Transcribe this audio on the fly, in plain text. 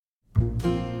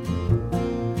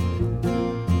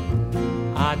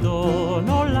אדון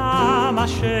עולם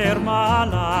אשר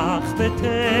מלך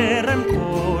בטרם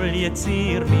כל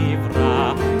יציר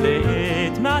נברא,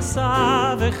 לעת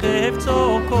מסע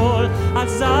וחפצו כל,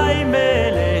 אזי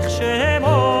מלך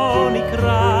שמו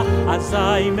נקרא,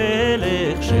 אזי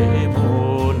מלך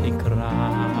שמו נקרא.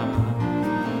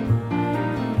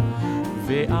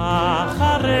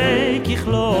 ואחרי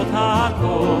ככלות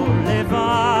הכל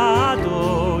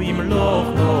לבדו ימלוך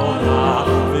נורא,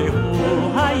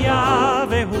 והוא היה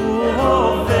והוא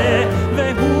הווה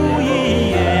והוא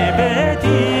יהיה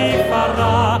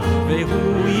בתפארה,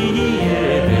 והוא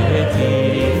יהיה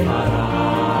בתפארה.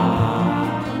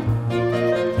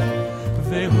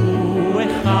 והוא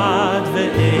אחד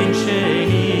ואין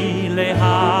שני,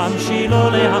 להמשילו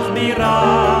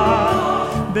להכבירה,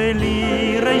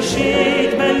 בלי ראשית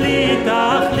בלי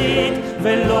תכלית,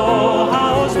 ולא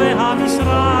העוז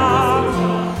והמשרה.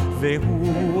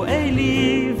 והוא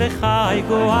אלי וחי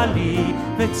גואלי,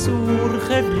 וצור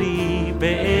חבלי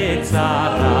בעת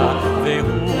צרה,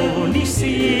 והוא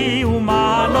ניסי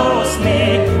ומנוס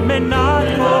לי, מנת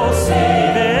כוסי